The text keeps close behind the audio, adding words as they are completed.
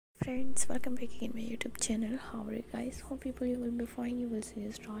Friends, welcome back in my YouTube channel. How are you guys? Hope people you will be fine. You will see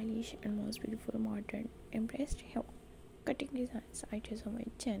the stylish and most beautiful modern embraced hair cutting designs I choose on my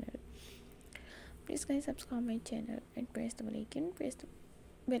channel. Please guys subscribe my channel and press the bell icon. Press the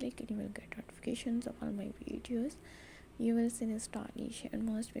bell icon, you will get notifications of all my videos. You will see the stylish and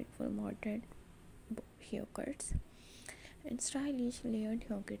most beautiful modern haircuts and stylish layered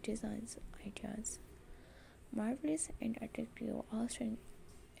haircut designs ideas. Marvelous and attractive Austrian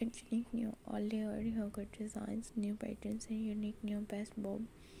and unique new all layered haircut designs, new patterns and unique new best bob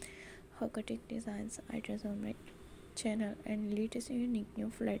haircutting designs ideas on my channel and latest unique new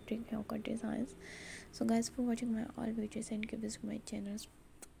flattering haircut designs. So guys, for watching my all videos and keep visiting my channel,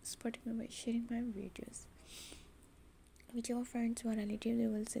 supporting me by sharing my videos with your friends or relatives. You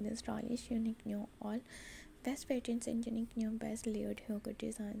will see the stylish unique new all best patterns and unique new best layered haircut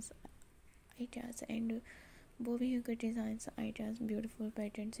designs ideas and Bobby haircut designs ideas, beautiful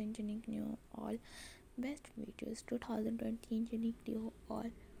patterns and unique new all best videos 2020 unique new all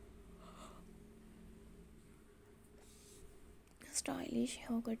stylish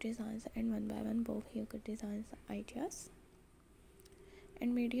haircut designs and one by one bob haircut designs ideas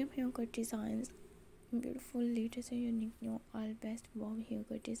and medium haircut designs, beautiful latest and unique new all best bob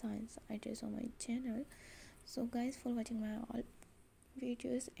haircut designs ideas on my channel. So guys, for watching my all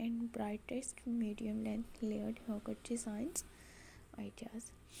videos and brightest medium length layered haircut designs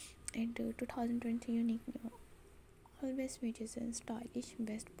ideas and 2020 unique new all best videos and stylish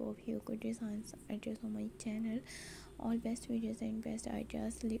best bob haircut designs ideas on my channel. All best videos and best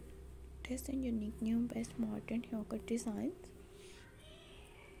ideas, latest and unique new best modern haircut designs.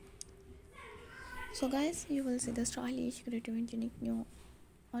 So guys, you will see the stylish, creative and unique new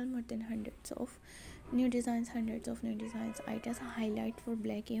all more than hundreds of new designs ideas, highlight for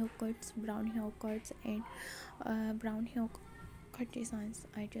black haircuts, brown haircuts and brown haircut designs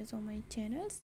ideas on my channels.